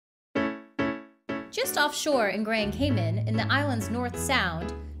Just offshore in Grand Cayman, in the island's North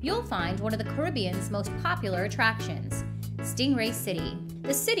Sound, you'll find one of the Caribbean's most popular attractions, Stingray City.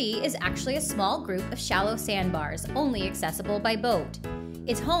 The city is actually a small group of shallow sandbars, only accessible by boat.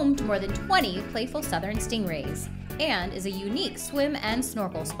 It's home to more than 20 playful southern stingrays, and is a unique swim and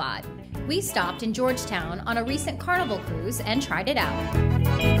snorkel spot. We stopped in Georgetown on a recent Carnival cruise and tried it out.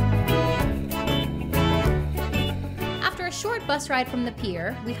 After a short bus ride from the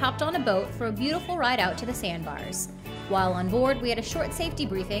pier, we hopped on a boat for a beautiful ride out to the sandbars. While on board, we had a short safety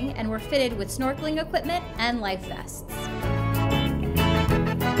briefing and were fitted with snorkeling equipment and life vests.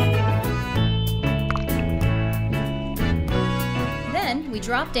 Then we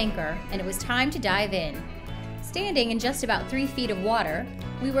dropped anchor, and it was time to dive in. Standing in just about 3 feet of water,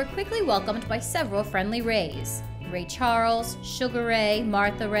 we were quickly welcomed by several friendly rays. Ray Charles, Sugar Ray,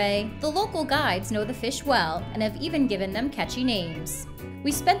 Martha Ray. The local guides know the fish well and have even given them catchy names.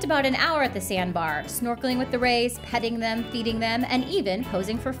 We spent about an hour at the sandbar, snorkeling with the rays, petting them, feeding them, and even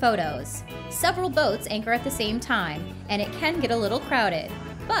posing for photos. Several boats anchor at the same time, and it can get a little crowded.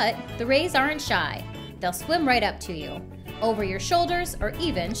 But the rays aren't shy. They'll swim right up to you, over your shoulders, or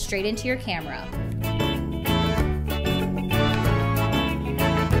even straight into your camera.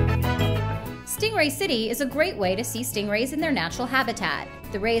 Stingray City is a great way to see stingrays in their natural habitat.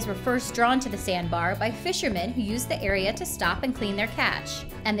 The rays were first drawn to the sandbar by fishermen who used the area to stop and clean their catch,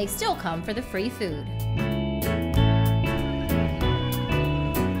 and they still come for the free food.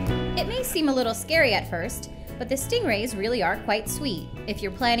 It may seem a little scary at first, but the stingrays really are quite sweet. If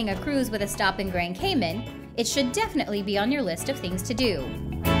you're planning a cruise with a stop in Grand Cayman, it should definitely be on your list of things to do.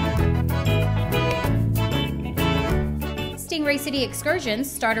 Stingray City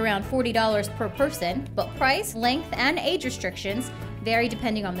excursions start around $40 per person, but price, length, and age restrictions vary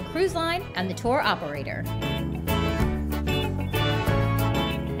depending on the cruise line and the tour operator.